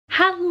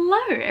Hello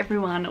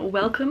everyone,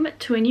 welcome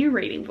to a new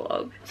reading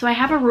vlog. So I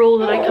have a rule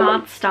that I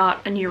can't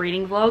start a new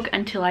reading vlog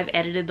until I've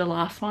edited the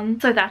last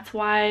one. So that's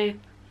why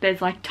there's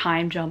like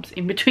time jumps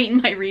in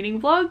between my reading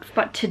vlogs.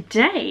 But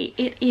today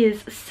it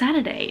is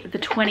Saturday the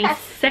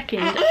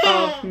 22nd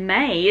of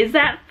May. Is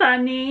that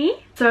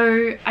funny?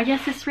 So I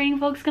guess this reading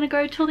vlog's gonna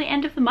go till the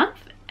end of the month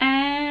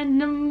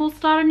and then we'll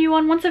start a new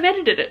one once I've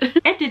edited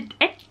it.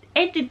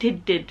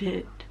 Edited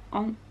it.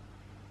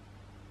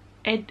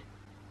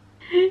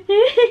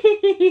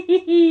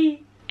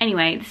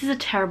 Anyway, this is a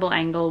terrible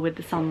angle with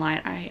the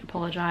sunlight, I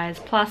apologize.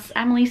 Plus,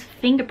 Amelie's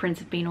fingerprints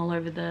have been all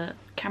over the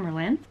camera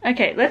lens.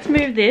 Okay, let's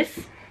move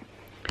this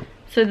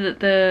so that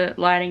the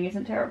lighting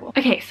isn't terrible.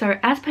 Okay, so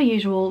as per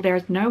usual, there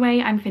is no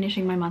way I'm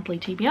finishing my monthly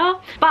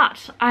TBR,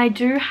 but I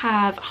do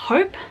have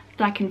hope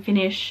that I can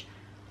finish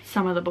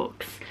some of the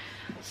books.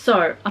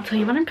 So, I'll tell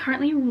you what I'm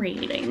currently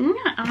reading.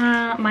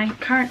 My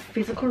current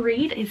physical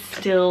read is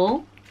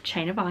still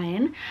Chain of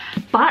Iron,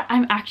 but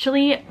I'm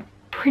actually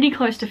pretty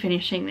close to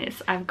finishing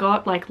this. I've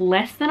got like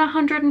less than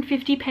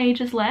 150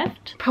 pages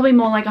left, probably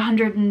more like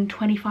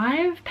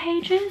 125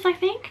 pages I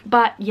think.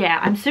 But yeah,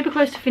 I'm super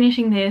close to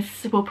finishing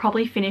this. We'll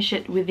probably finish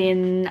it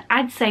within,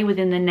 I'd say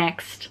within the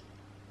next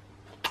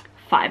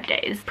 5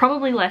 days.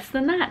 Probably less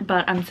than that,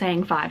 but I'm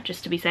saying 5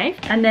 just to be safe.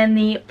 And then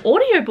the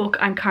audiobook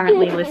I'm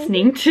currently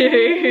listening to,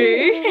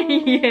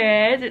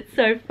 yes, it's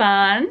so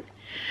fun.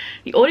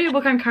 The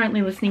audiobook I'm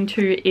currently listening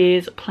to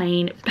is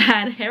Plain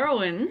Bad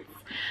Heroines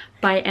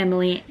by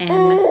Amelie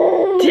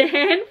and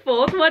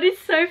Danforth. What is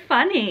so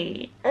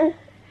funny?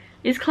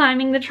 Is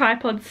climbing the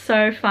tripod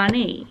so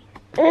funny?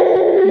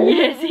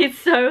 Yes, it's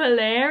so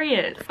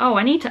hilarious. Oh,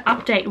 I need to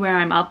update where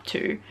I'm up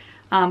to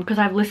because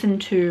I've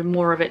listened to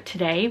more of it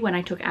today when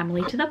I took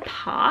Amelie to the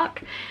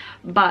park.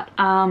 But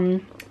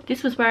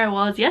this was where I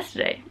was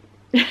yesterday,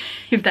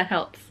 if that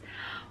helps.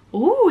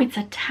 Ooh, it's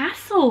a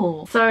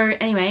tassel. So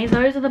anyway,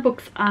 those are the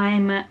books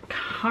I'm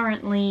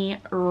currently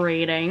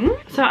reading.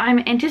 So I'm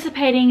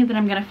anticipating that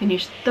I'm gonna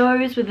finish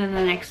those within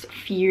the next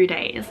few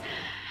days,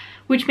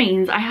 which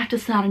means I have to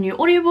start a new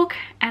audiobook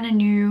and a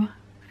new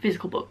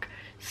physical book.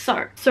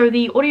 So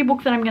the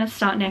audiobook that I'm gonna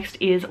start next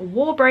is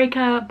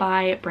Warbreaker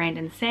by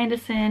Brandon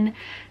Sanderson.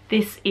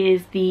 This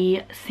is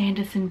the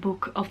Sanderson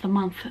book of the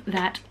month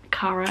that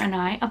Cara and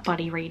I are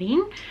buddy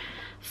reading.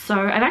 So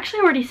I've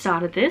actually already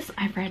started this.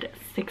 I've read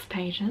 6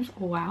 pages,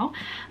 wow.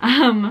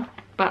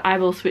 But I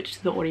will switch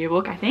to the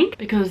audiobook I think,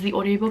 because the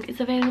audiobook is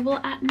available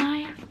at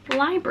my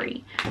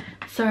library.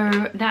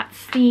 So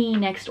that's the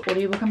next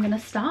audiobook I'm gonna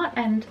start,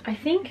 and I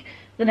think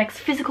the next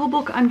physical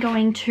book I'm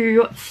going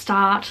to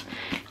start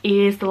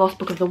is The Lost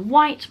Book of the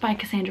White by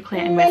Cassandra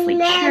Clare and Wesley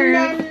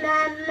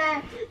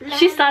Chu.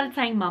 She started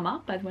saying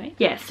mama, by the way.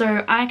 Yeah,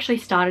 so I actually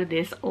started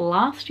this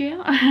last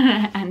year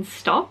and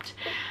stopped.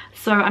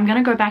 So I'm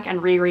gonna go back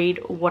and reread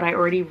what I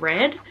already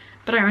read,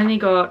 but I only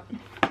got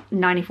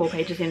 94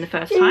 pages in the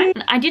first time.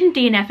 I didn't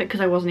DNF it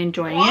because I wasn't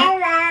enjoying it.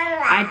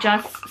 I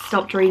just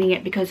stopped reading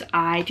it because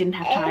I didn't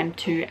have time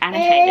to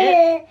annotate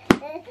it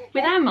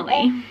with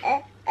Amelie.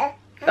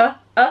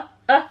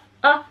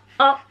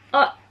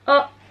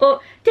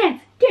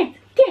 Dance, dance,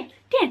 dance,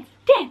 dance,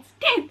 dance,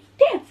 dance,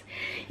 dance.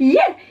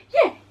 Yeah,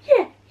 yeah,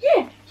 yeah,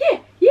 yeah, yeah,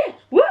 yeah.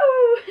 Woo!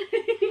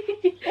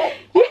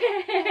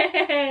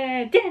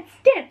 Yeah, dance,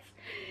 dance.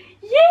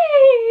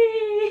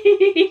 Yay!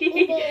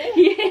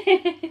 Yeah.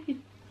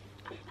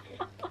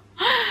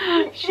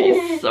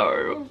 She's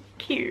so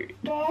cute.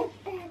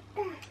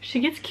 She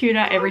gets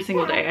cuter every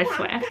single day, I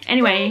swear.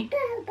 Anyway,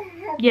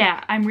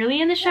 yeah, I'm really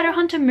in the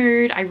Shadowhunter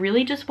mood. I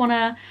really just want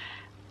to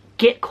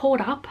get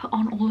caught up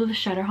on all of the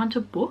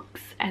Shadowhunter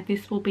books, and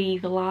this will be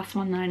the last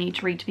one that I need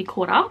to read to be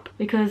caught up,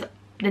 because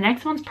the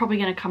next one's probably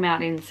going to come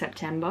out in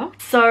September.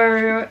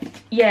 So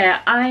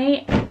yeah,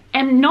 I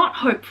am not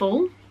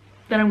hopeful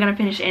that I'm gonna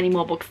finish any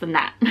more books than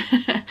that.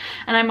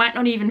 And I might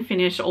not even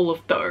finish all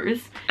of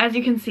those. As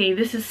you can see,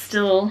 this is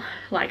still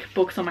like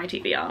books on my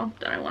TBR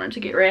that I wanted to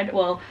get read.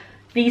 Well,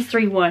 these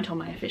 3 weren't on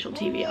my official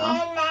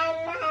TBR,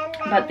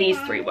 but these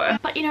 3 were.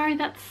 But you know,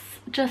 that's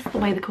just the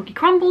way the cookie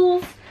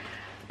crumbles.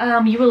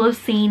 You will have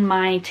seen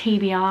my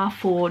TBR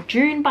for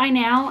June by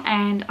now,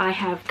 and I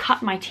have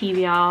cut my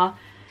TBR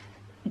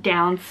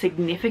down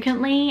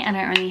significantly, and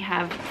I only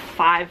have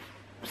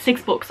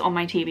 6 books on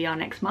my TBR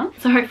next month.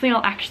 So hopefully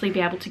I'll actually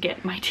be able to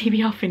get my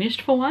TBR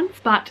finished for once.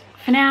 But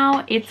for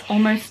now, it's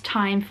almost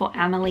time for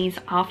Amelie's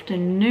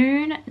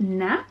afternoon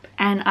nap,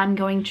 and I'm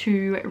going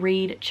to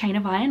read Chain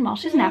of Iron while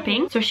she's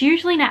napping. So she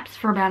usually naps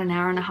for about an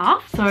hour and a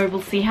half, so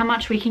we'll see how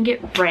much we can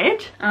get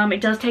read. It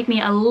does take me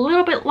a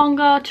little bit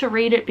longer to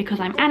read it because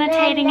I'm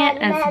annotating it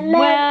as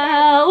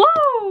well.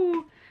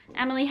 Woo!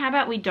 Amelie, how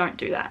about we don't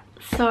do that?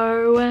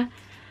 So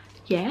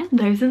yeah,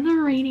 those are the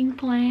reading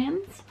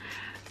plans.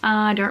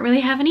 I don't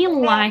really have any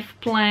life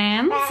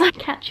plans.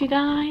 Catch you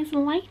guys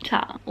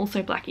later.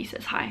 Also, Blackie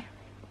says hi.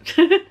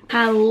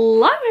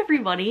 Hello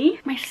everybody.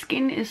 My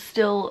skin is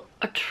still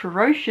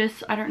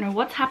atrocious. I don't know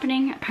what's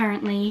happening.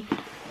 Apparently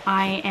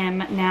I am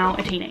now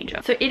a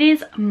teenager. So it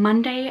is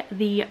Monday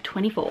the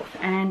 24th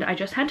and I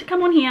just had to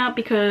come on here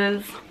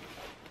because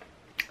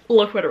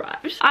look what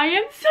arrived. I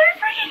am so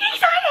freaking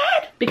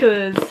excited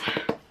because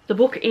the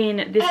book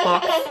in this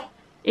box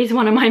is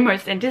one of my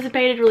most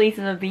anticipated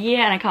releases of the year,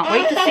 and I can't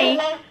wait to see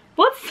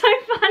what's so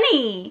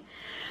funny.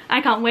 I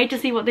can't wait to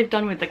see what they've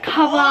done with the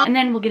cover, and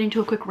then we'll get into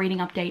a quick reading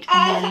update,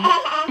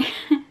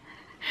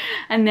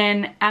 and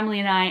then Amelie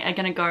and I are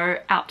gonna go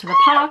out to the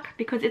park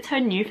because it's her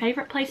new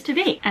favorite place to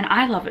be, and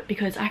I love it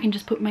because I can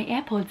just put my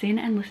AirPods in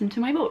and listen to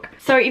my book.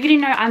 So if you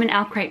didn't know, I'm an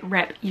OWLCRATE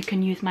rep. You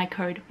can use my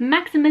code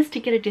Maximus to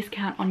get a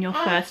discount on your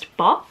first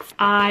box.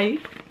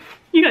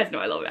 You guys know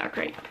I love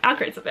OWLCRATE.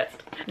 OWLCRATE's the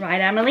best. Right,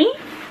 Amelie?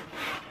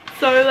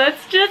 So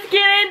let's just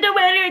get into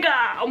where we go.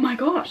 Oh my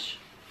gosh.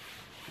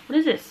 What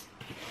is this?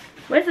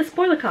 Where's the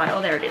spoiler card?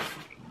 Oh, there it is.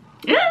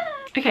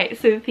 Okay,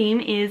 so the theme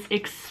is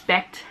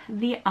expect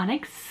the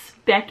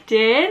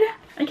unexpected.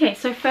 Okay,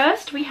 so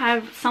first we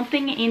have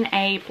something in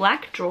a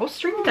black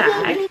drawstring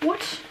bag.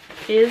 What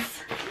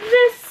is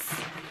this?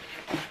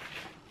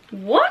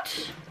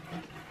 What?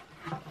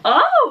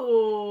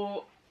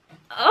 Oh,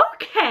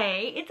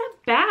 okay, it's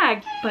a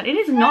bag, but it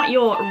is not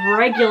your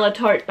regular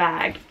tote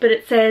bag. But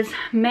it says,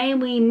 may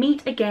we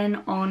meet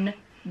again on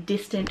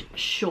distant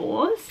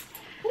shores.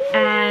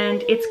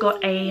 And it's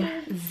got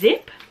a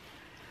zip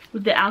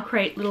with the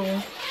OWLCRATE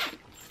little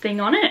thing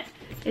on it.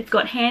 It's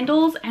got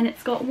handles and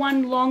it's got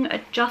one long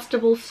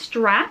adjustable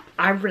strap.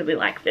 I really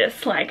like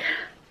this, like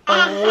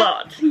a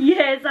lot.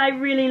 Yes, I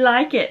really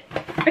like it.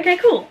 Okay,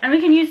 cool. And we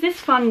can use this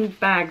fun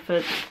bag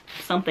for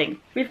something.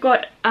 We've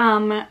got,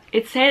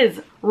 it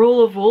says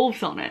Rule of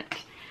Wolves on it.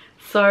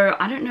 So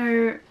I don't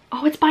know.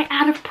 Oh, it's by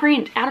Out of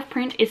Print. Out of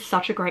Print is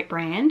such a great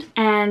brand,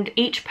 and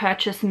each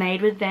purchase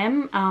made with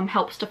them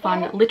helps to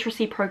fund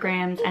literacy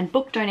programs and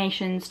book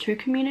donations to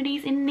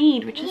communities in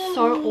need, which is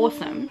so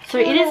awesome. So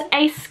it is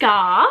a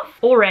scarf.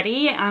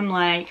 Already, I'm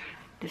like,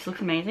 this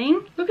looks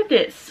amazing. Look at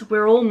this.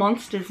 We're all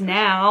monsters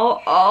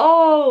now.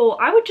 Oh,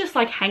 I would just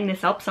like hang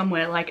this up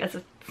somewhere like as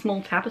a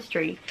small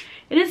tapestry.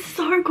 It is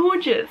so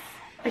gorgeous.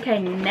 Okay,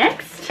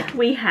 next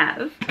we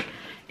have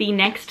the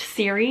next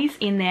series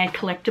in their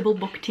collectible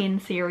book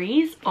tin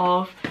series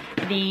of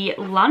the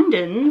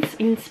Londons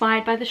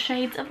inspired by the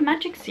Shades of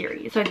Magic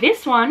series. So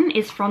this one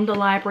is from the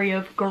Library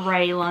of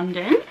Grey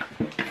London.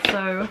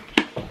 So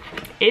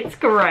it's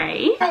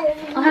grey.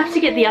 I'll have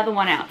to get the other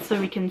one out so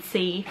we can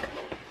see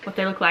what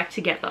they look like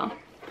together.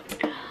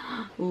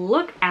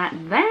 Look at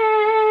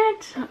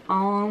that.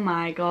 Oh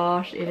my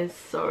gosh, it is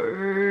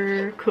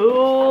so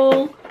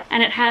cool.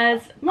 And it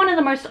has one of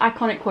the most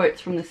iconic quotes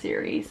from the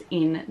series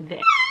in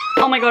there.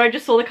 Oh my god, I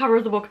just saw the cover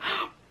of the book.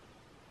 I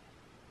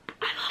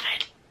love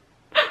it.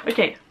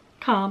 Okay,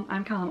 calm,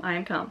 I'm calm, I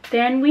am calm.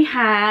 Then we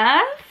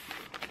have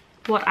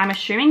what I'm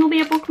assuming will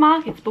be a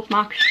bookmark. It's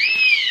bookmark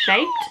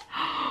shaped.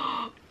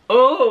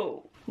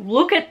 Oh,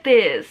 look at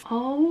this.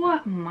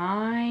 Oh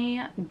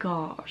my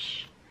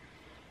gosh.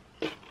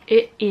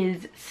 It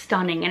is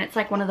stunning, and it's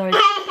like one of those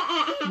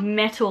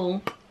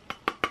metal,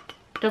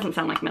 doesn't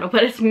sound like metal,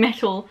 but it's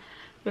metal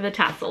with a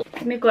tassel.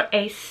 And we've got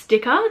a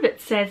sticker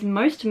that says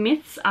most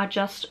myths are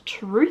just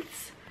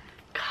truths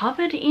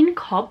covered in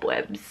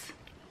cobwebs.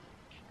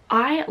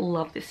 I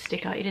love this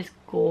sticker. It is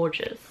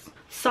gorgeous.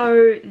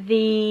 So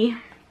the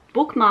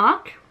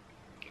bookmark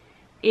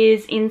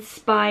is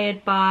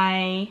inspired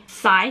by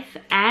Scythe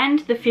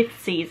and the 5th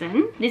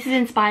season. This is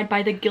inspired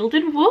by the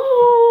Gilded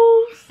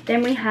Wolves.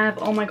 Then we have,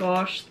 oh my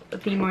gosh,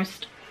 the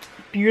most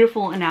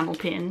beautiful enamel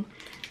pin.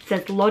 It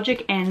says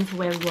logic ends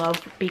where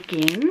love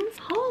begins.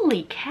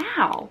 Holy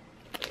cow.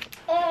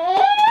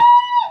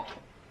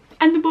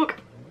 And the book.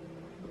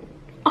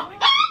 Oh.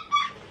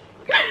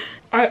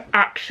 I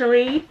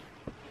actually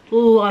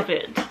love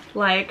it.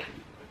 Like,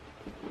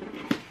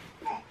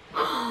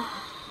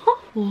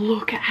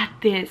 look at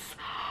this.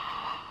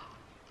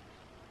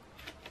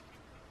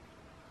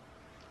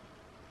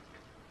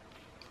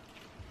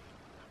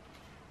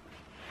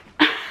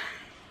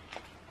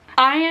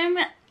 I am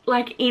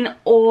like in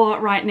awe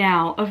right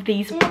now of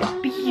these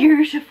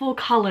beautiful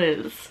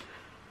colors.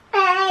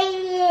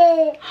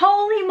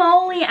 Holy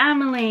moly,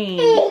 Amelie.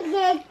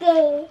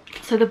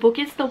 So the book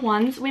is The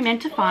Ones We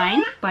Meant to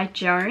Find by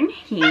Joan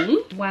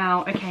He.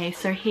 Wow, okay,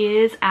 so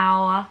here's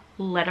our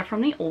letter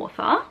from the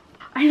author.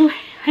 I'm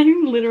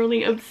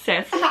literally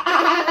obsessed.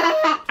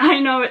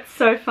 I know, it's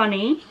so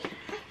funny.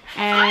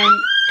 And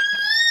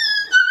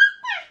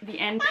the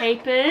end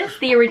papers.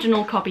 The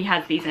original copy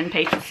has these end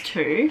papers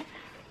too,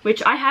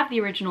 which I have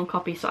the original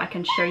copy so I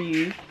can show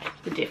you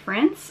the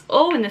difference.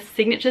 Oh, and the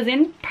signature's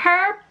in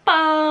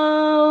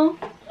purple.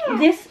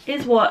 This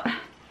is what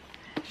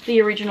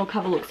the original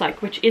cover looks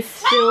like, which is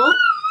still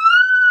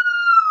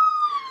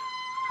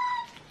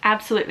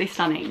absolutely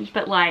stunning.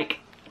 But like,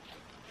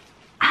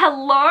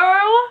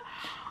 hello?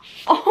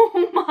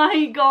 Oh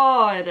my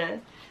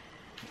god.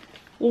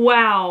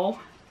 Wow.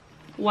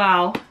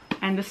 Wow.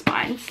 And the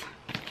spines.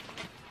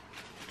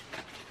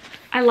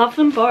 I love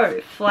them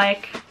both.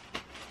 Like,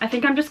 I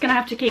think I'm just gonna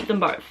have to keep them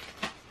both.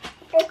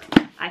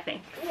 I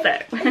think so.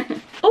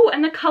 Oh,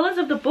 and the colors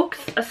of the books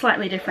are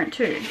slightly different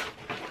too.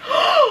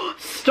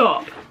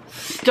 Stop.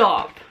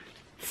 Stop.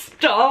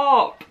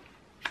 Stop.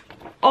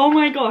 Oh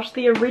my gosh,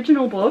 the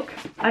original book.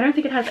 I don't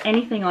think it has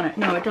anything on it.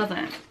 No, it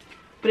doesn't.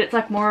 But it's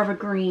like more of a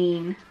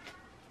green.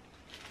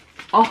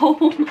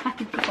 Oh my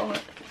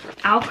god.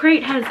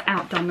 OWLCRATE has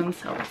outdone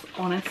themselves,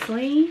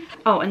 honestly.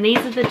 Oh, and these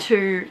are the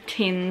two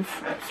tins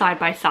side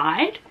by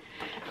side.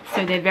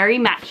 So they're very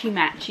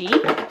matchy-matchy.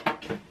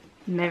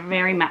 They're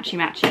very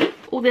matchy-matchy.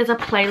 Oh, there's a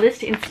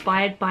playlist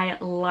inspired by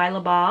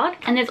Lila Bard.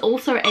 And there's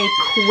also a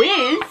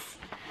quiz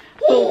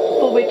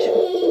for which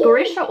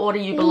Barisha order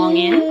you belong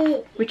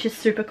in, which is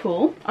super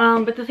cool.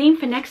 But the theme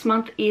for next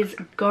month is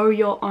Go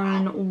Your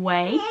Own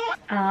Way.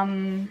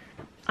 I'm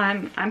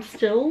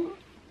still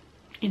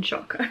in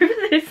shock over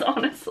this,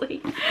 honestly.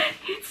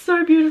 It's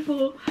so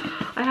beautiful.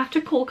 I have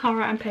to call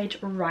Cara and Paige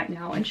right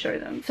now and show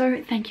them.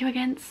 So thank you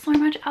again so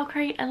much,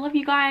 OWLCRATE. I love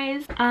you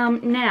guys.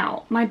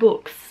 Now my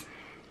books.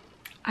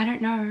 I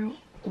don't know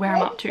where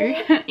I'm up to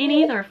in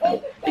either of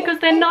them because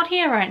they're not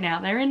here right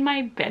now. They're in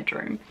my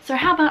bedroom. So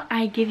how about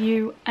I give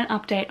you an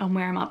update on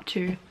where I'm up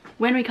to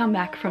when we come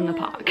back from the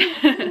park.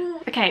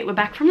 Okay, we're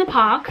back from the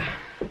park.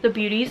 The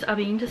beauties are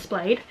being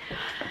displayed.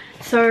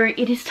 So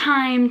it is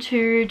time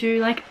to do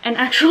like an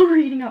actual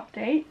reading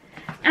update.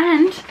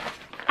 And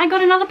I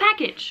got another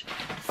package.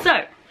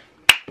 So,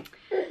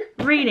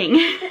 reading.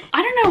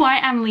 I don't know why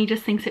Amelie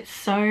just thinks it's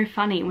so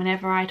funny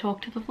whenever I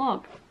talk to the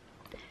vlog.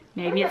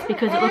 Maybe it's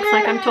because it looks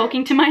like I'm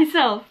talking to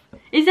myself.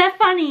 Is that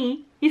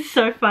funny? It's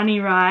so funny,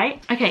 right?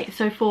 Okay,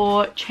 so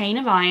for Chain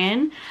of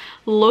Iron,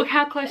 look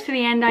how close to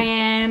the end I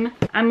am.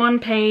 I'm on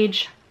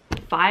page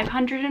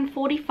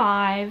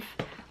 545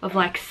 of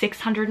like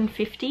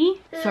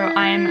 650. So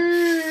I am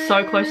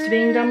so close to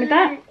being done with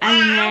that.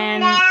 And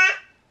then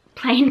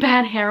Plain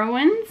Bad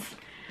Heroines,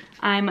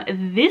 I'm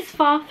this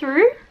far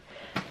through.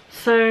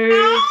 So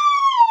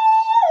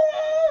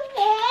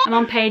I'm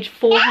on page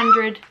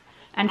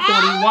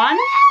 441.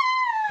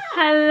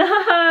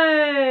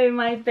 Hello,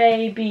 my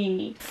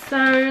baby. So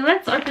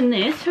let's open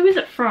this. Who is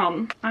it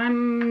from?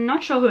 I'm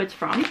not sure who it's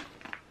from,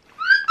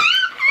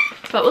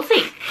 but we'll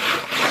see.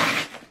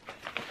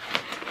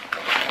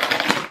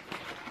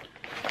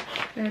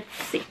 Let's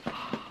see.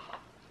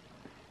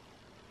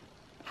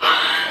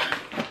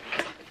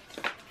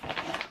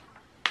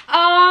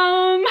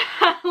 Hello?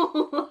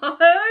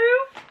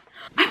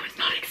 I was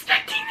not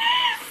expecting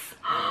this.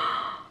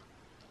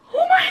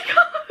 Oh my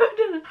god.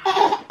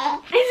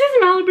 This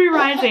is Malibu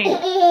Rising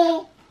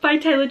by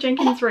Taylor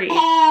Jenkins Reid.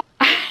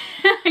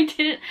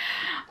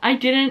 I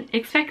didn't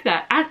expect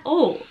that at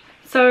all.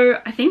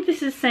 So I think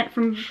this is sent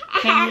from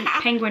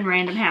Penguin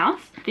Random House.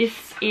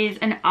 This is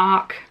an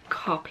ARC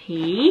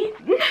copy.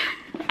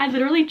 I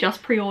literally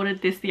just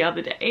pre-ordered this the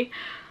other day.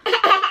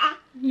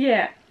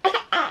 Yeah.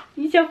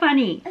 You're so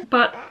funny.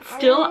 But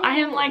still, I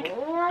am like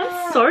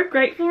so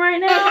grateful right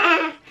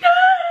now.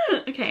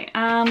 Okay,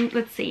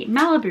 let's see.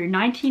 Malibu,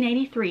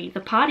 1983. The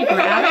party grew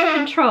out of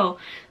control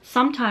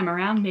sometime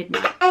around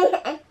midnight.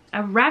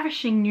 A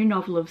ravishing new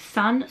novel of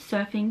sun,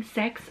 surfing,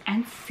 sex,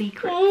 and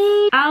secrets.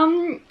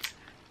 Oh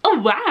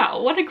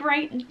wow, what a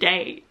great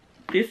day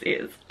this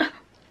is.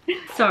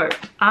 So,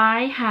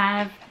 I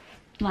have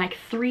like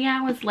 3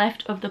 hours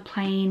left of the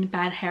Plain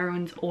Bad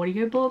Heroines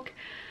audiobook.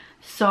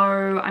 So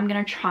I'm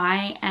gonna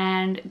try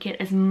and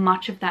get as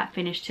much of that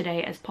finished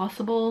today as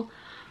possible.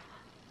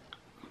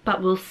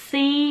 But we'll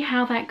see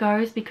how that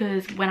goes,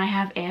 because when I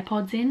have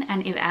AirPods in,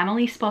 and if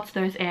Amelie spots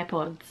those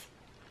AirPods,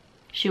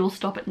 she will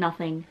stop at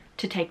nothing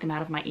to take them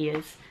out of my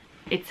ears.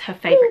 It's her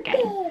favorite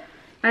game.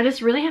 I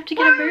just really have to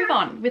get a move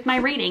on with my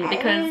reading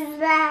because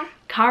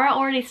Cara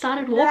already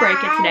started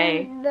Warbreaker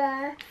today.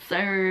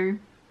 So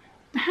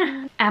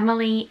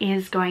Amelie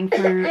is going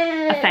through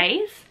a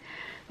phase.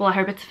 Well, I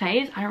hope it's a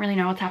phase. I don't really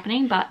know what's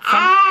happening, but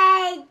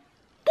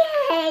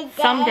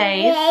some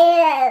days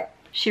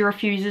she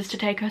refuses to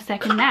take her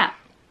second nap.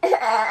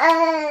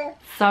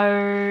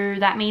 So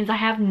that means I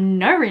have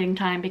no reading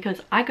time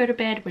because I go to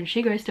bed when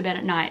she goes to bed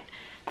at night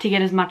to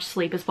get as much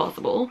sleep as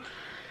possible.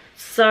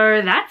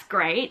 So that's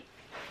great.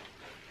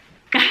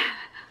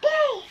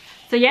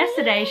 So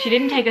yesterday she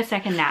didn't take her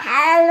second nap.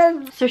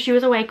 So she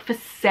was awake for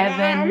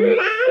 7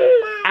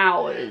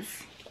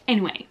 hours.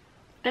 Anyway,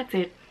 that's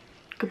it.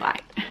 Goodbye.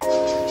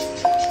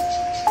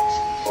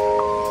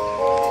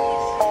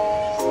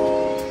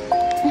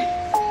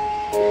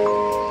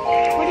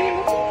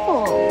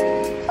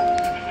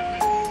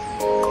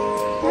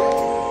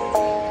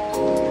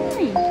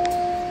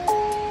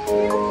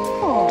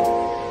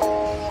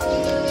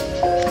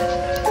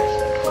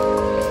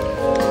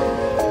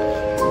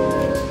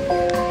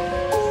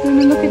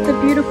 Look at the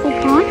beautiful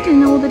pond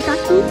and all the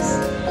duckies.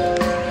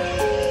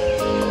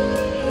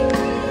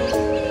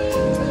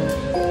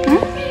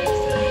 Huh?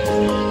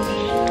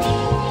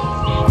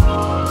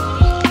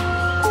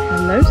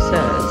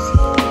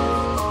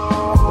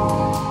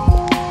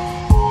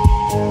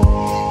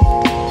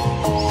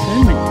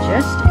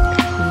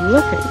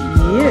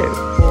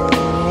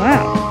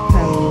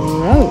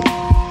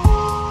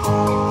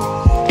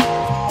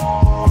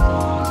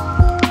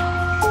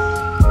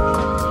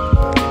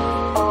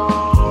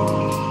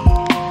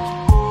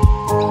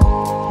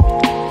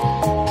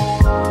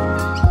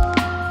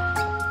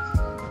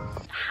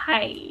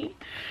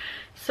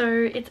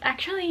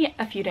 actually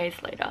a few days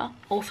later.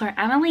 Also,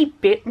 Amelie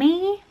bit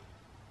me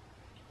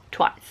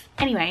twice.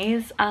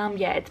 Anyways,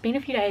 yeah, it's been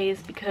a few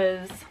days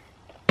because,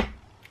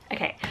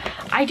 okay,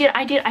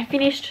 I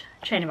finished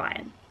Chain of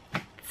Iron.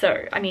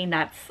 So, I mean,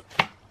 that's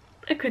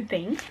a good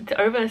thing. It's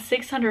over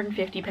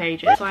 650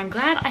 pages. So I'm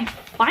glad I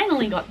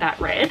finally got that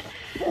read,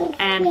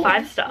 and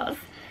 5 stars.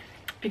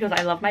 Because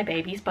I love my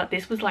babies, but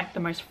this was like the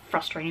most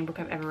frustrating book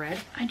I've ever read.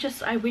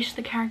 I wish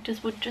the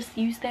characters would just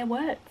use their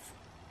words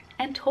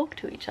and talk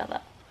to each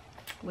other.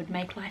 It would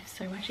make life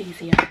so much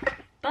easier.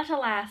 But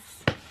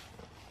alas,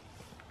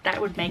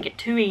 that would make it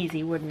too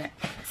easy, wouldn't it?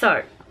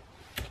 So,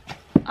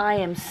 I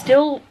am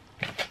still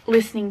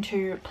listening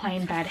to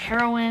Plain Bad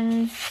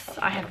Heroines.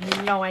 I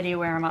have no idea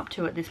where I'm up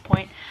to at this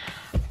point.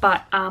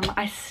 But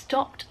I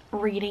stopped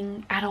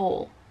reading at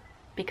all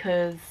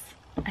because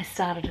I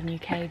started a new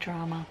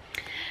K-drama.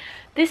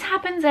 This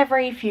happens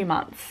every few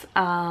months.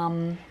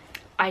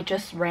 I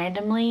just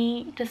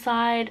randomly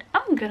decide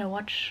I'm gonna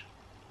watch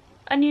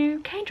a new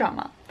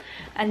K-drama,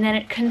 and then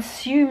it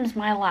consumes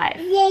my life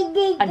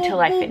until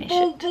I finish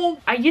it.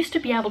 I used to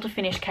be able to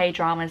finish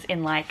K-dramas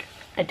in like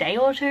a day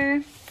or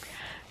two.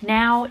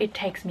 Now it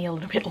takes me a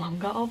little bit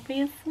longer,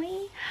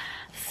 obviously.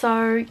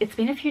 So it's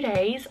been a few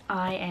days.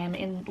 I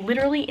am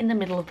literally in the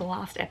middle of the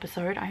last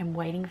episode. I am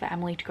waiting for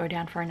Amelie to go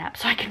down for a nap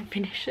so I can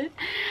finish it.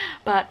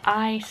 But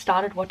I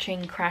started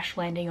watching Crash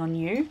Landing on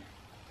You,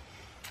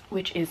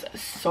 which is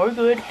so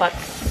good but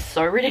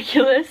so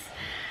ridiculous.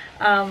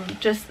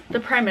 Just the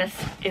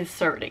premise is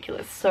so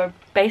ridiculous. So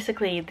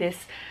basically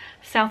this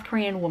South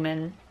Korean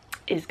woman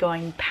is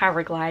going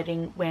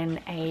paragliding when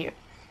a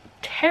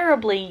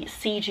terribly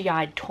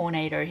CGI'd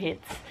tornado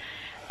hits,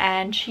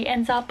 and she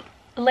ends up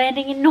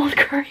landing in North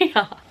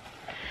Korea,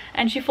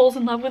 and she falls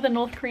in love with a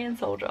North Korean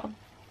soldier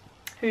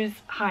who's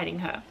hiding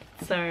her.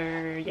 So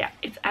yeah,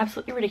 it's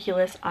absolutely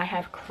ridiculous. I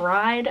have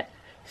cried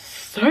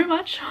so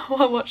much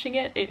while watching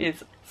it. It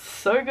is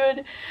so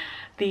good.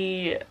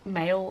 The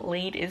male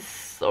lead is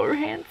so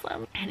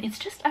handsome, and it's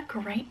just a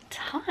great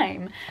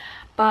time.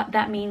 But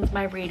that means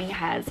my reading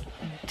has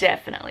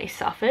definitely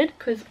suffered,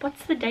 because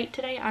what's the date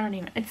today? I don't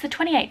even, it's the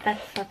 28th.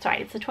 That's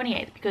right, it's the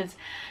 28th, because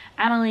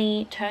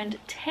Amelie turned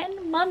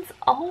 10 months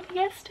old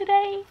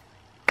yesterday.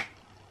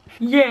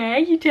 Yeah,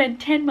 you turned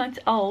 10 months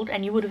old,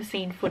 and you would have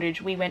seen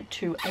footage. We went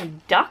to a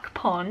duck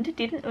pond,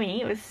 didn't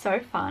we? It was so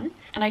fun,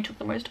 and I took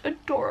the most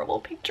adorable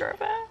picture of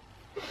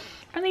her.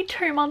 Only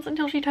 2 months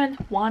until she turns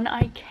 1.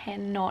 I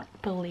cannot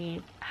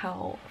believe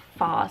how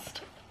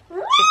fast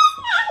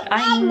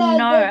I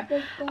know.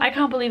 I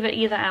can't believe it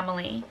either,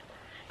 Amelie.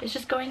 It's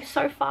just going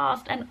so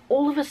fast, and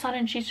all of a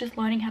sudden she's just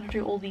learning how to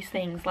do all these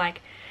things.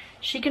 Like,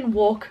 she can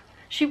walk.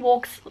 She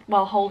walks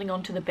while holding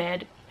onto the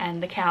bed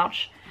and the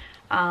couch.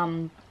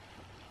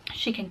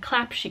 She can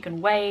clap, she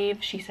can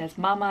wave, she says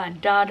mama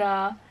and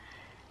dada.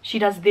 She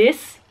does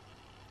this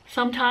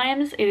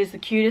sometimes. It is the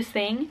cutest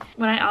thing.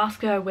 When I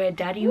ask her where did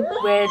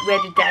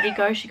daddy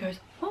go, she goes,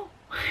 oh.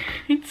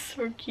 It's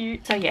so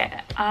cute. So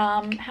yeah,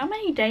 how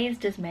many days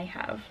does May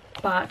have?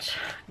 But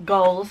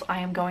goals, I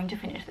am going to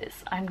finish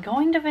this. I'm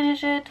going to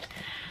finish it.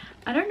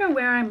 I don't know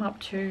where I'm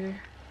up to,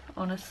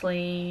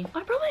 honestly.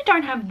 I probably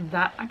don't have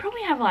that. I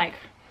probably have like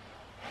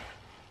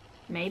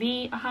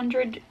maybe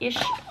 100-ish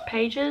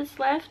pages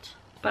left.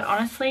 But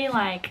honestly,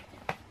 like,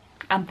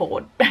 I'm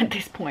bored at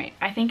this point.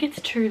 I think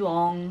it's too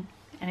long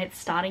and it's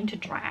starting to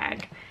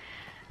drag,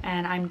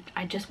 and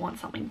I just want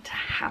something to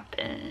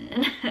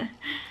happen.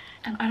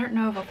 And I don't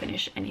know if I'll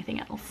finish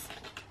anything else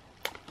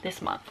this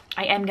month.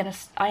 I am gonna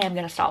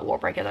start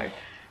Warbreaker though.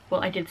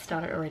 Well, I did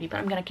start it already, but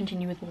I'm gonna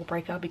continue with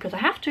Warbreaker because I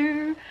have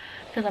to,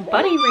 because I'm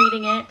buddy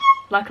reading it.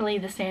 Luckily,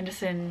 the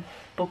Sanderson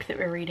book that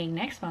we're reading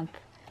next month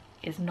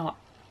is not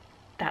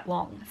that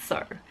long,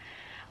 so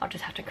I'll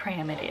just have to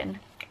cram it in.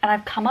 And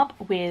I've come up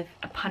with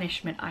a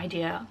punishment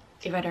idea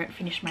if I don't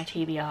finish my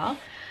TBR.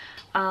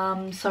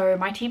 So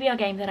my TBR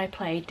game that I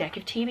play, Deck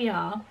of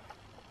TBR,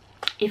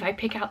 if I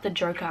pick out the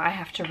Joker, I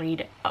have to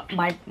read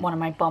one of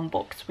my bum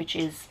books, which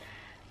is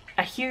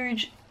a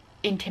huge,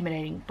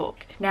 intimidating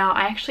book. Now,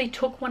 I actually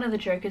took one of the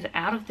Jokers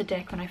out of the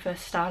deck when I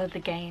first started the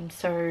game,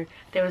 so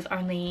there was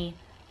only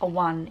a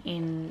 1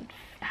 in,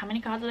 how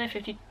many cards are there?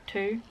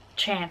 52?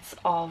 Chance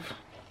of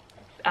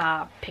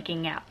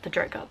picking out the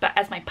Joker. But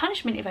as my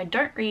punishment, if I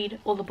don't read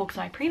all the books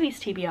in my previous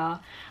TBR,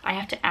 I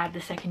have to add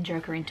the second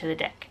Joker into the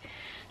deck.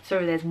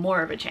 So there's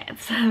more of a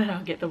chance that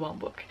I'll get the 1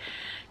 book.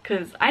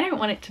 Because I don't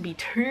want it to be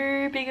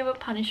too big of a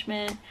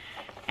punishment,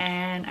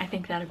 and I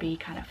think that'd be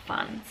kind of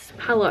fun.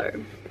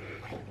 Hello.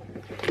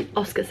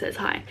 Oscar says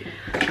hi.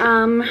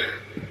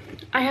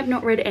 I have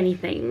not read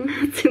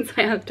anything since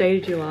I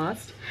updated you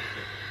last,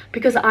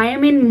 because I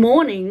am in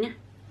mourning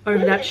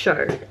over that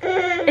show.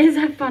 Is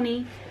that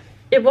funny?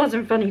 It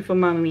wasn't funny for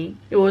Mummy.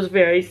 It was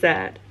very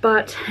sad.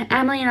 But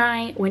Amelie and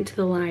I went to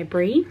the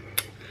library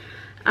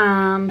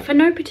for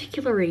no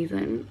particular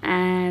reason,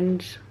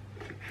 and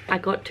I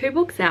got 2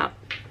 books out,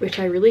 which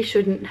I really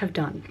shouldn't have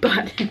done,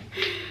 but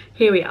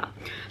here we are.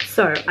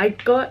 So I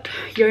got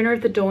Yona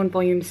of the Dawn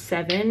Volume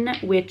 7,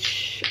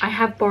 which I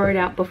have borrowed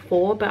out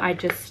before, but I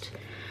just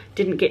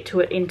didn't get to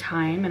it in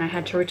time and I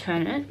had to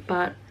return it,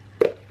 but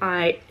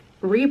I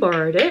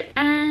re-borrowed it,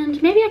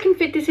 and maybe I can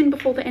fit this in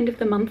before the end of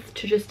the month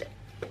to just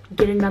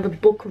get another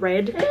book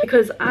read,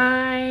 because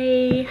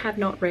I have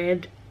not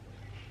read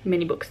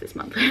many books this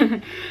month.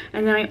 And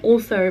then I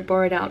also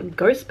borrowed out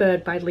Ghost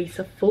Bird by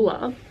Lisa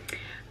Fuller.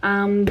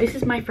 This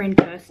is my friend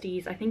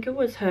Kirsty's. I think it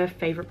was her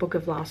favorite book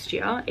of last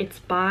year. It's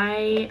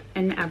by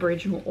an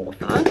Aboriginal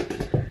author,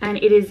 and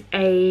it is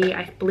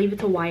I believe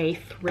it's a YA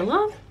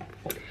thriller.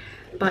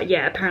 But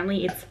yeah,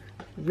 apparently it's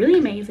really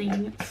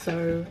amazing,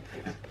 so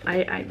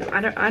I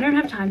don't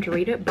have time to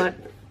read it, but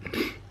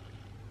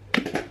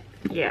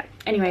yeah.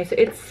 Anyway, so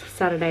it's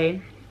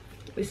Saturday.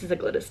 This is a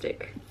glitter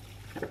stick.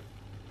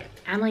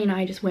 Amelie and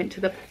I just went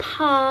to the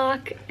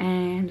park,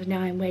 and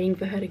now I'm waiting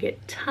for her to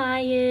get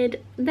tired.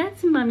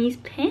 That's Mummy's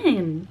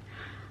pen.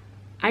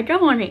 I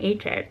don't want to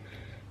eat it.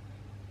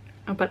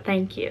 Oh, but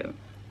thank you.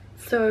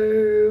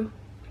 So,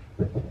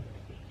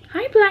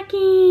 hi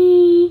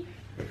Blackie.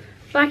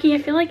 Blackie, I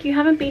feel like you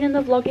haven't been in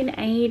the vlog in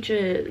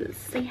ages.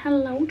 Say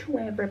hello to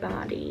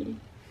everybody.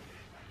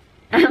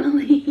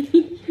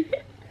 Amelie.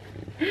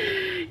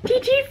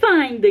 Did you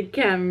find the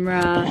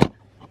camera?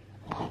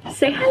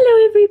 Say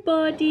hello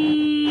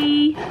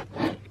everybody.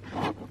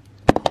 Hello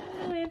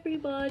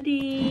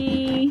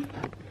everybody.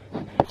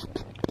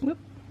 Whoop.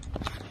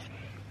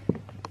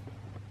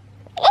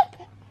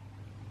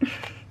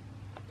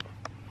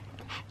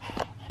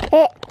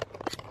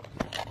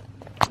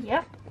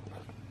 Yep.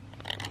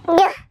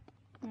 Yeah.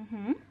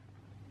 Mm-hmm.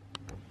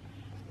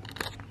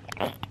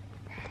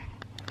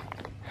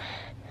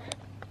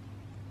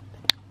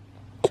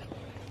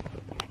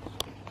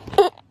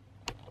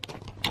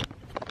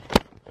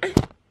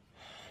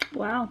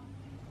 Wow,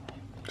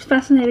 it's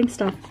fascinating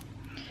stuff.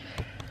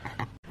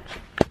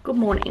 Good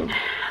morning.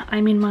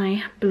 I'm in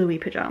my bluey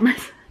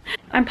pajamas.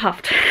 I'm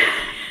puffed.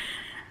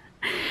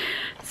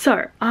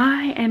 So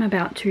I am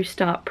about to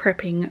start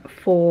prepping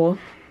for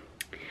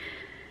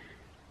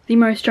the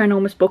most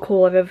ginormous book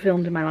haul I've ever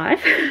filmed in my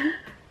life.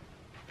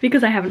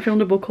 Because I haven't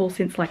filmed a book haul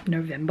since like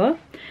November.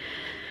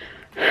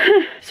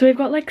 So we've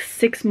got like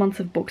 6 months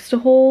of books to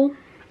haul.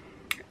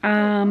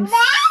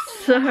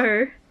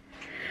 So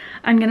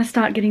I'm gonna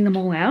start getting them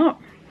all out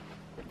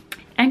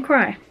and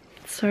cry.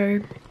 So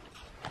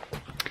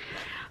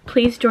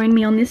please join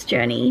me on this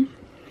journey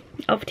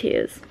of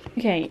tears.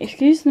 Okay,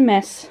 excuse the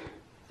mess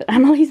that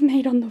Amelie's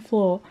made on the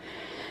floor,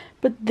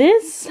 but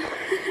this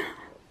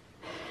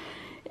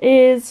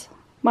is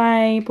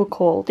my book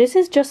haul. This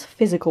is just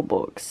physical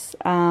books.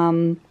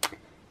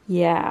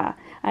 Yeah,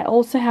 I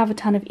also have a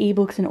ton of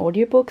ebooks and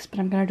audiobooks, but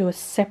I'm gonna do a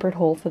separate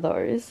haul for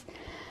those.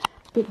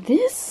 But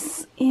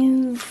this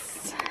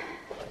is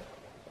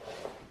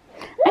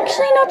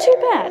actually not too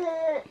bad.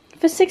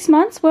 For 6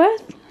 months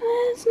worth,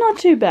 it's not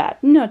too bad.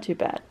 Not too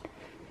bad.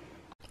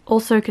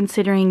 Also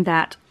considering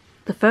that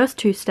the first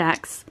 2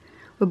 stacks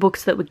were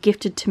books that were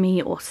gifted to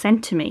me or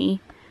sent to me,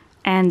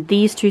 and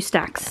these 2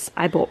 stacks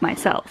I bought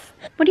myself.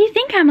 What do you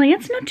think, Amelie?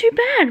 It's not too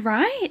bad,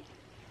 right?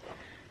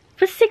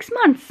 For 6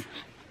 months.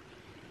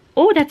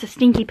 Oh, that's a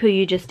stinky poo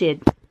you just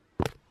did.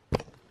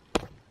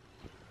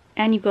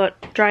 And you've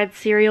got dried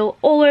cereal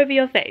all over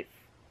your face.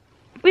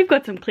 We've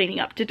got some cleaning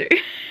up to do.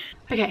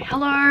 Okay,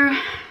 hello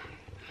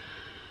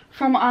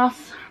from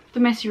us, the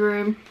messy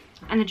room,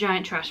 and the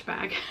giant trash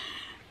bag.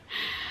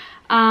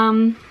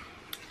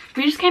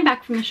 We just came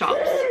back from the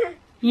shops.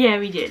 Yeah,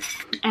 we did.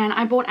 And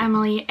I bought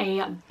Amelie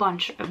a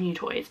bunch of new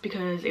toys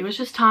because it was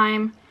just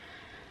time.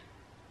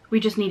 We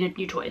just needed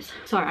new toys.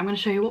 So I'm going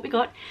to show you what we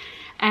got.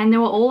 And they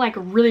were all like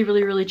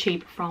really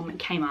cheap from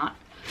Kmart.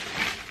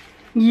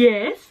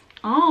 Yes.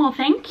 Oh,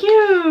 thank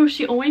you.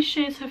 She always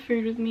shares her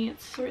food with me.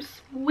 It's so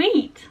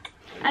sweet.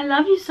 I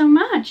love you so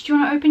much. Do you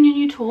want to open your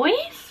new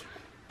toys?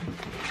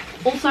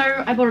 Also,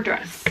 I bought a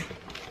dress.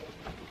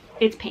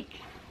 It's pink.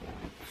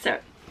 So,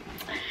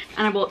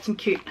 and I bought some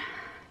cute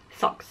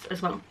socks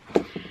as well.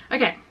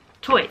 Okay,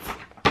 toys.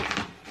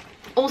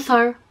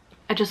 Also,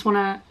 I just want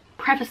to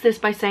preface this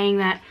by saying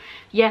that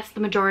yes, the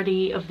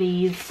majority of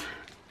these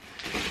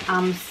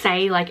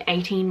say like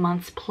 18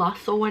 months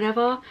plus or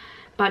whatever,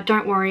 but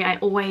don't worry, I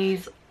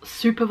always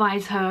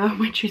supervise her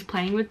when she's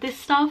playing with this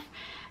stuff,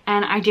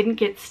 and I didn't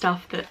get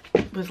stuff that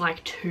was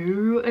like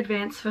too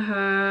advanced for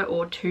her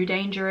or too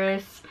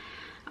dangerous.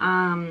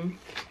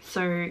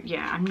 So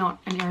yeah, I'm not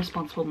an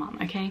irresponsible mum,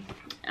 okay?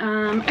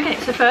 Okay,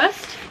 so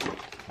first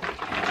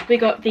we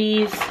got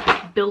these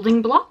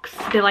building blocks.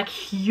 They're like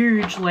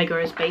huge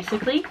Legos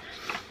basically.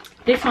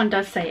 This one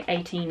does say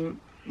 18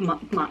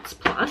 months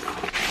plus.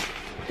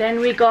 Then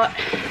we got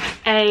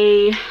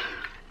a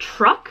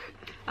truck,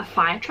 a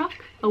fire truck,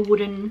 a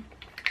wooden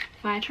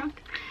fire truck,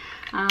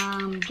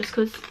 just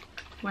because,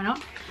 why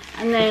not?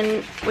 And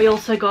then we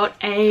also got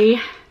a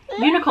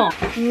unicorn.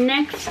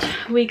 Next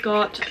we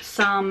got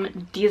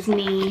some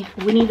Disney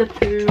Winnie the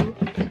Pooh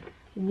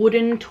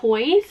wooden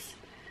toys.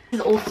 This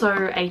is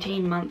also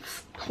 18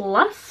 months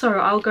plus, so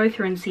I'll go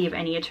through and see if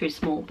any are too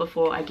small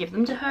before I give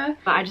them to her.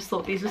 But I just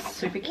thought these were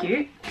super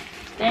cute.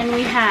 Then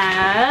we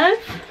have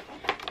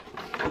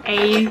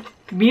a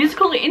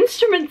musical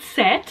instrument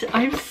set.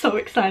 I'm so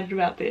excited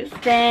about this.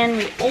 Then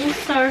we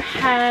also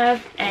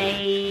have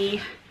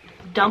a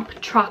dump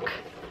truck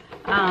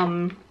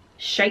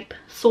shape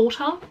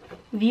sorter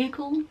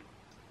vehicle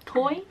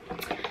toy.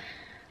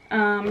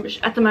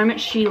 At the moment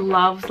she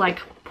loves like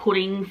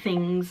putting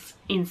things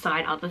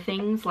inside other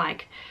things.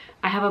 Like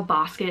I have a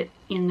basket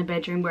in the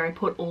bedroom where I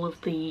put all of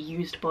the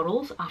used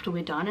bottles after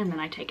we're done, and then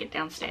I take it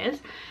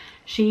downstairs.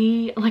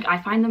 She, like, I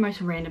find the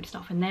most random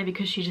stuff in there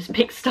because she just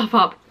picks stuff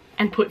up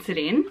and puts it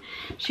in.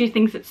 She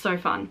thinks it's so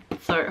fun.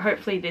 So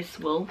hopefully this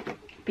will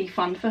be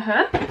fun for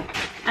her.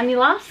 And the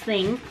last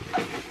thing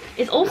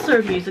is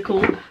also musical,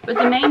 but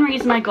the main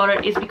reason I got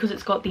it is because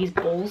it's got these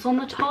balls on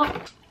the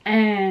top.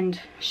 And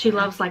she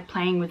loves like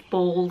playing with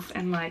balls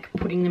and like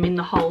putting them in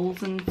the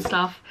holes and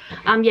stuff.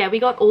 Yeah, we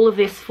got all of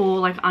this for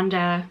like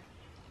under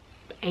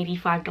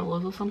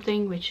 $85 or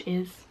something, which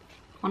is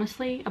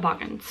honestly a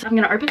bargain. So I'm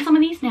gonna open some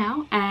of these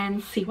now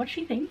and see what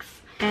she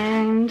thinks,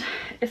 and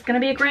it's gonna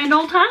be a grand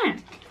old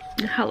time.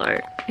 Hello,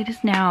 it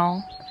is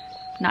now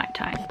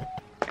nighttime.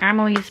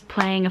 Amelie is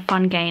playing a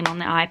fun game on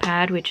the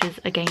iPad, which is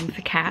a game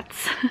for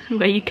cats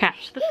where you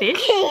catch the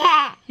fish.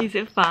 Is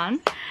it fun?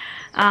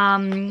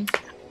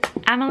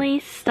 Amelie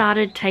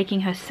started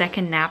taking her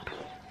second nap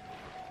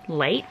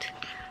late,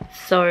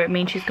 so it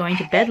means she's going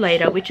to bed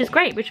later, which is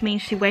great, which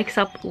means she wakes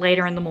up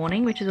later in the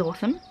morning, which is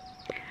awesome.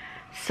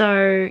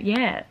 So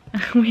yeah,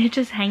 we're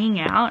just hanging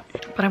out.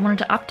 But I wanted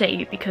to update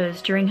you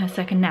because during her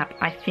second nap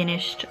I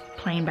finished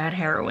Plain Bad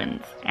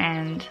Heroines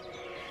and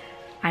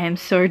I am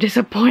so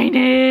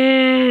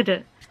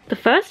disappointed. The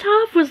first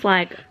half was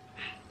like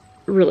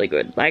really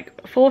good,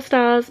 like 4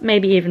 stars,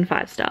 maybe even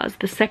 5 stars.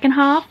 The second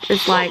half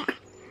is like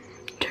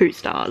 2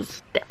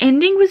 stars. The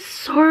ending was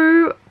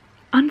so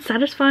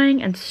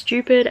unsatisfying and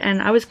stupid,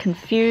 and I was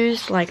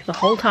confused like the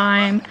whole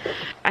time.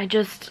 I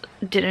just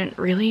didn't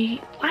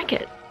really like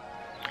it,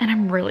 and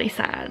I'm really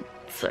sad.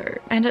 So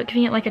I ended up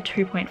giving it like a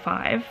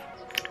 2.5.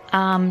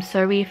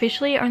 So we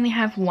officially only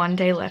have 1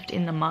 day left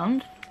in the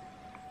month.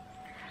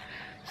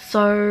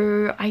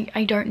 So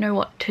I don't know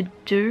what to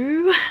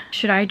do.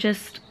 Should I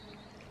just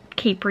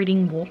keep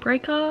reading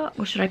Warbreaker,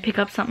 or should I pick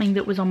up something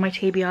that was on my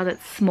TBR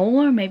that's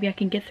smaller? Maybe I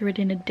can get through it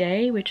in a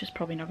day, which is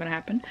probably not gonna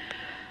happen.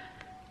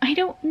 I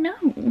don't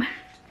know.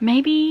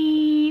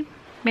 Maybe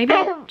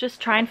I'll just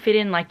try and fit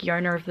in like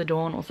Yona of the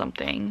Dawn or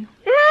something.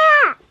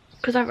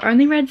 Because I've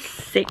only read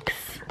 6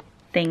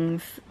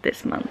 things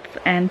this month,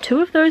 and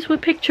 2 of those were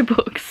picture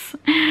books.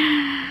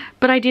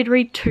 But I did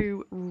read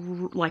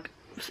 2 like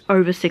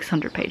over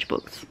 600 page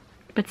books.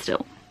 But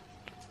still.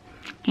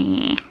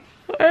 I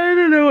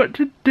don't know what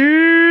to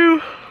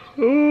do.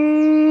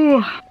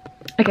 Oh.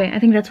 Okay, I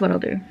think that's what I'll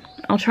do.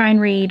 I'll try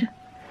and read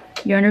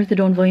Yona of the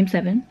Dawn Volume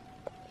 7.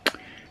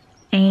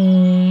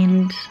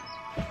 And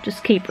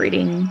just keep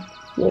reading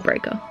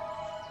Warbreaker.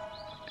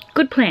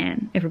 Good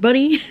plan,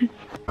 everybody.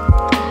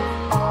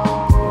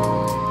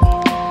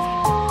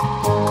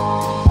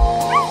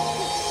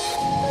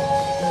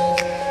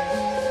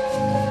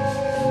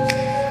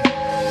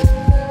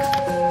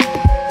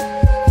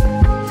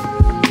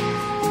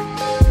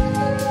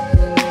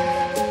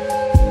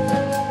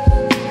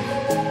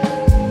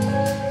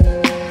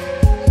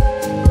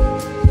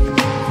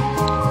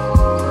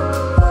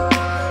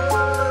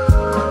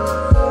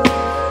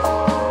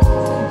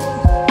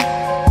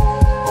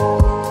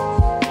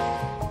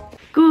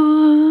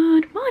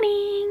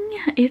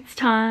 It's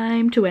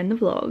time to end the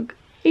vlog.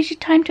 Is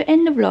it time to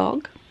end the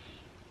vlog?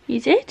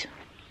 Is it?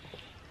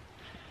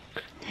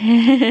 What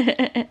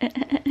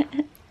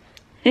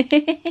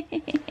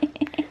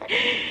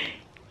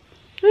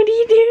are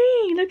you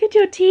doing? Look at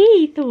your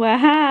teeth.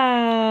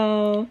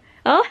 Wow.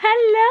 Oh,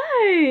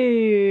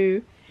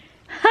 hello.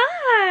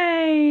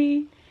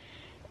 Hi.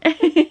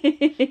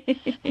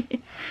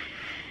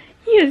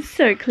 You're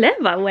so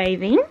clever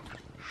waving.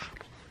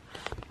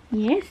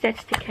 Yes,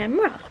 that's the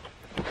camera.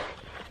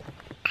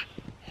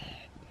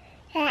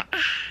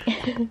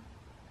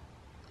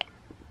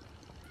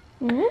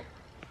 Hmm?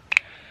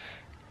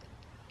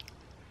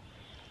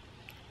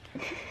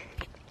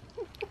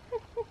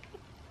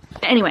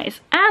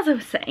 Anyways, as I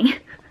was saying,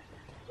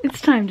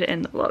 it's time to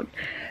end the vlog.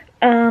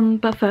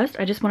 But first,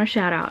 I just want to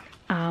shout out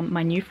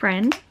my new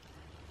friend.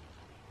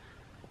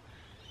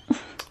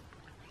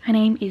 Her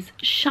name is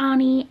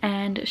Shani,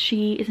 and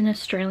she is an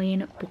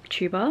Australian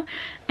booktuber,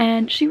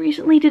 and she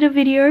recently did a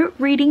video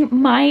reading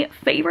my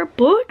favorite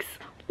books.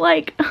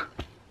 Like,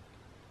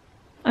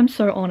 I'm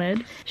so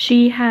honored.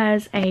 She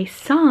has a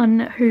son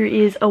who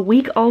is a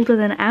week older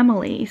than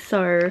Amelie,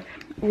 so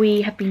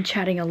we have been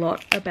chatting a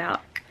lot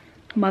about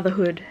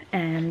motherhood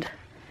and,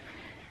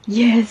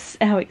 yes,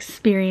 our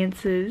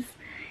experiences.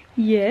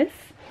 Yes.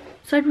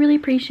 So I'd really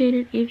appreciate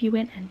it if you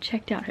went and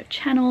checked out her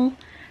channel.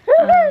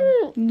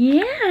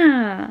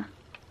 Yeah.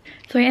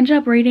 So I ended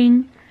up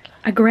reading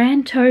a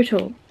grand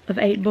total of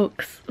 8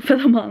 books for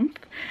the month.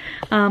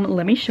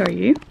 Let me show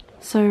you.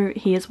 So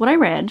here's what I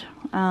read.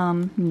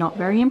 Not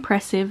very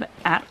impressive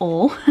at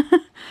all.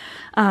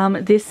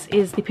 This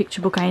is the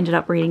picture book I ended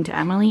up reading to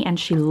Amelie, and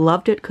she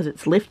loved it because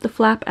it's Lift the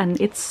Flap and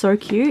it's so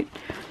cute.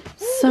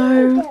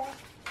 So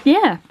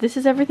yeah, this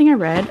is everything I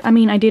read. I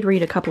mean, I did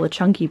read a couple of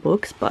chunky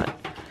books, but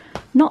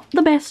not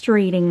the best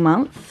reading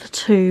month,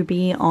 to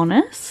be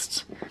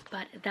honest.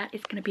 But that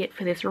is going to be it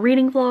for this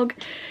reading vlog.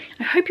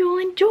 I hope you all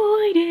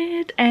enjoyed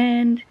it,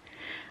 and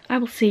I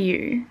will see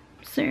you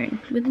soon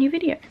with a new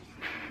video.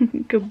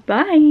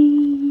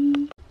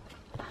 Goodbye.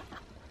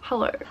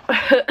 Hello.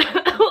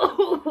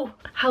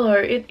 Hello,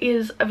 it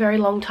is a very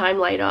long time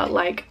later,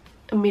 like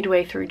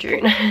midway through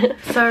June.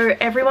 So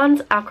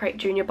everyone's OWLCRATE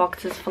Junior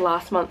boxes for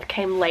last month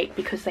came late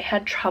because they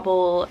had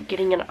trouble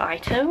getting an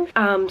item.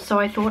 So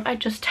I thought I'd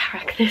just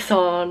tack this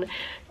on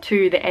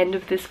to the end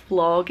of this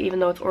vlog, even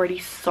though it's already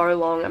so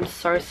long. I'm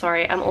so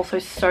sorry. I'm also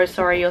so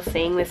sorry you're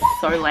seeing this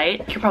so late.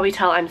 You can probably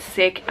tell I'm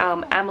sick.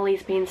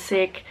 Amelie's been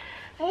sick.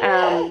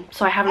 So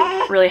I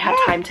haven't really had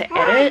time to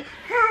edit.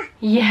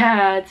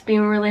 Yeah, it's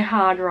been really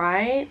hard,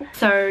 right?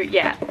 So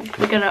yeah,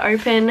 we're gonna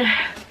open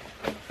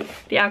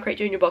the OWLCRATE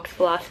Junior box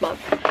for last month,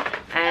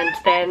 and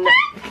then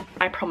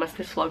I promise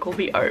this vlog will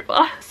be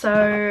over.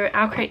 So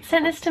OWLCRATE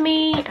sent this to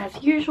me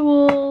as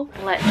usual.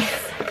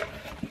 Let's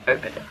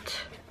open it.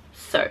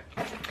 So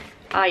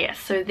yes,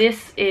 so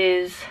this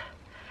is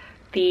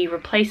the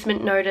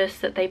replacement notice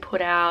that they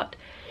put out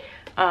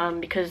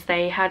because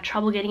they had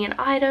trouble getting an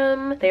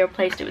item. They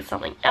replaced it with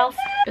something else,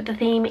 but the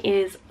theme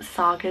is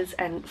sagas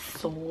and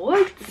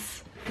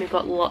swords. We've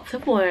got lots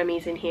of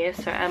wormies in here,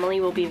 so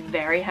Amelie will be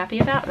very happy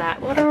about that.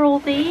 What are all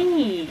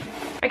these?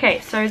 Okay,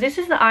 so this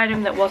is the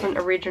item that wasn't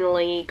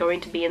originally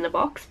going to be in the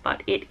box,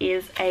 but it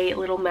is a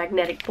little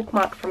magnetic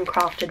bookmark from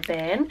Crafted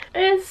Van.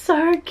 It's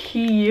so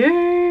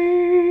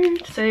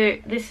cute. So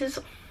this is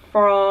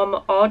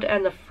from Odd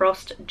and the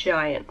Frost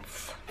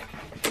Giants.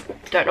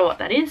 Don't know what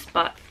that is,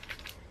 but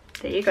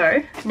there you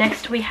go.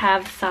 Next we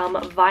have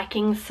some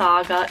Viking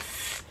Saga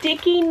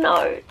sticky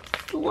notes.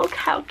 Look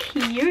how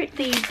cute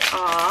these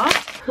are.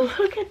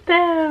 Look at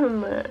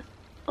them.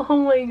 Oh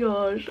my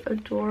gosh,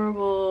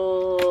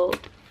 adorable.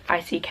 I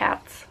see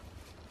cats.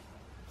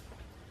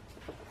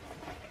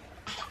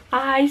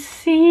 I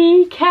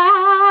see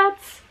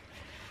cats.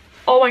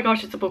 Oh my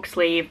gosh, it's a book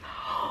sleeve.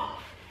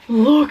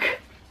 Look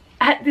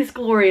at this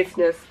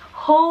gloriousness.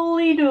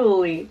 Holy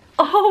dooly.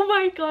 Oh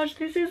my gosh,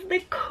 this is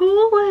the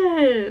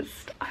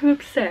coolest. I'm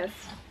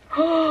obsessed.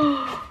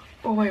 Oh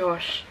my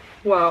gosh.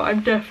 Wow,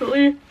 I'm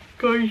definitely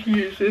going to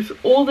use this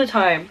all the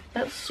time.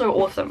 That's so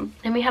awesome.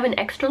 Then we have an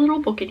extra little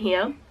book in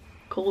here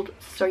called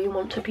So You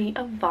Want to Be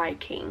a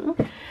Viking.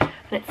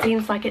 And it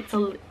seems like it's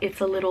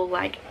a little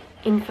like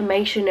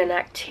information and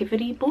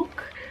activity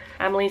book.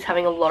 Amelie's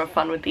having a lot of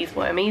fun with these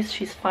wormies.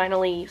 She's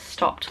finally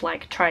stopped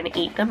like trying to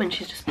eat them and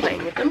she's just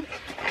playing with them.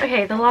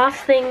 Okay, the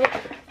last thing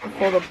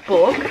before the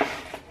book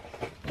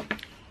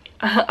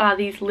are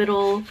these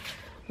little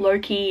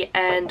Loki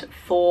and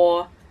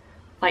Thor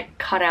like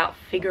cutout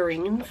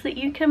figurines that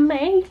you can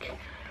make.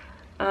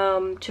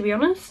 To be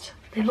honest,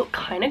 they look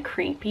kind of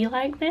creepy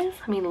like this.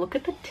 I mean, look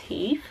at the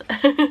teeth.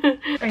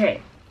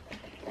 Okay,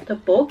 the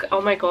book.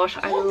 Oh my gosh,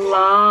 I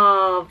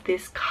love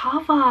this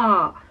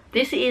cover.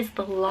 This is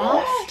The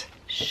Last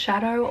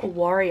Shadow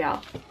Warrior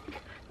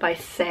by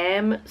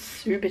Sam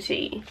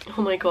Subity.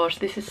 Oh my gosh,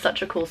 this is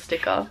such a cool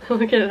sticker.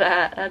 Look at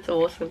that, that's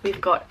awesome.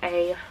 We've got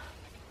a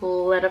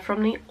letter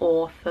from the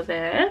author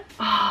there.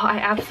 Oh, I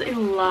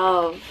absolutely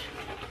love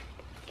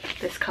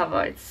this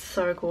cover. It's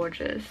so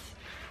gorgeous.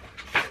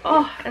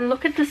 Oh, and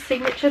look at the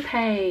signature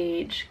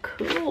page.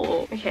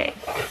 Cool. Okay,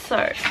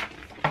 so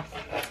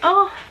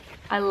oh,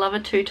 I love a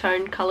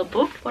two-tone color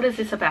book. What is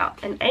this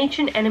about? An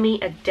ancient enemy,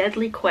 a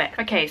deadly quest.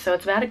 Okay, so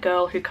it's about a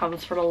girl who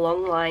comes from a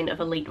long line of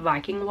elite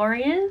Viking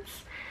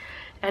warriors,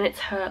 and it's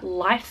her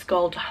life's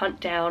goal to hunt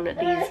down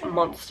these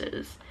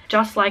monsters,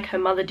 just like her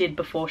mother did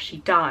before she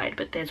died.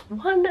 But there's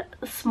one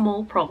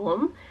small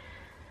problem.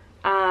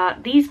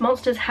 These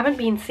monsters haven't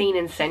been seen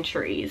in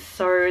centuries,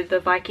 so the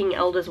Viking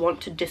elders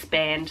want to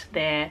disband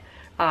their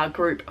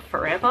group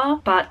forever,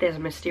 but there's a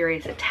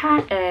mysterious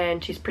attack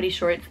and she's pretty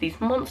sure it's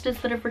these monsters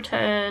that have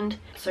returned,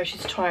 so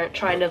she's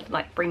trying to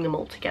like bring them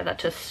all together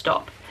to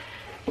stop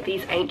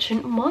these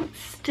ancient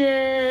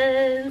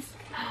monsters.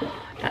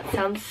 That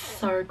sounds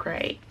so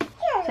great.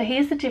 So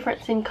here's the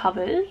difference in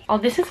covers. Oh,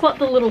 this is what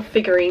the little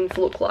figurines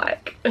look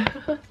like.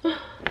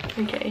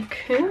 Okay,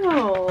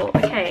 cool.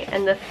 Okay,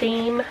 and the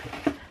theme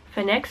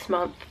for next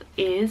month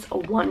is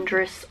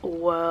Wondrous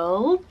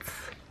Worlds,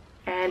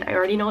 and I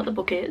already know what the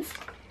book is.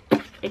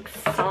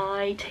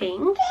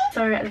 Exciting.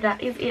 So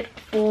that is it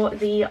for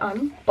the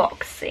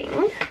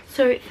unboxing.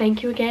 So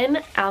thank you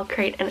again,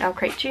 OWLCRATE and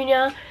OWLCRATE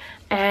Junior,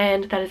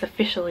 and that is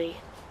officially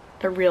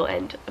the real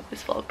end of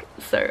this vlog.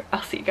 So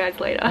I'll see you guys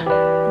later.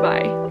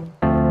 Bye.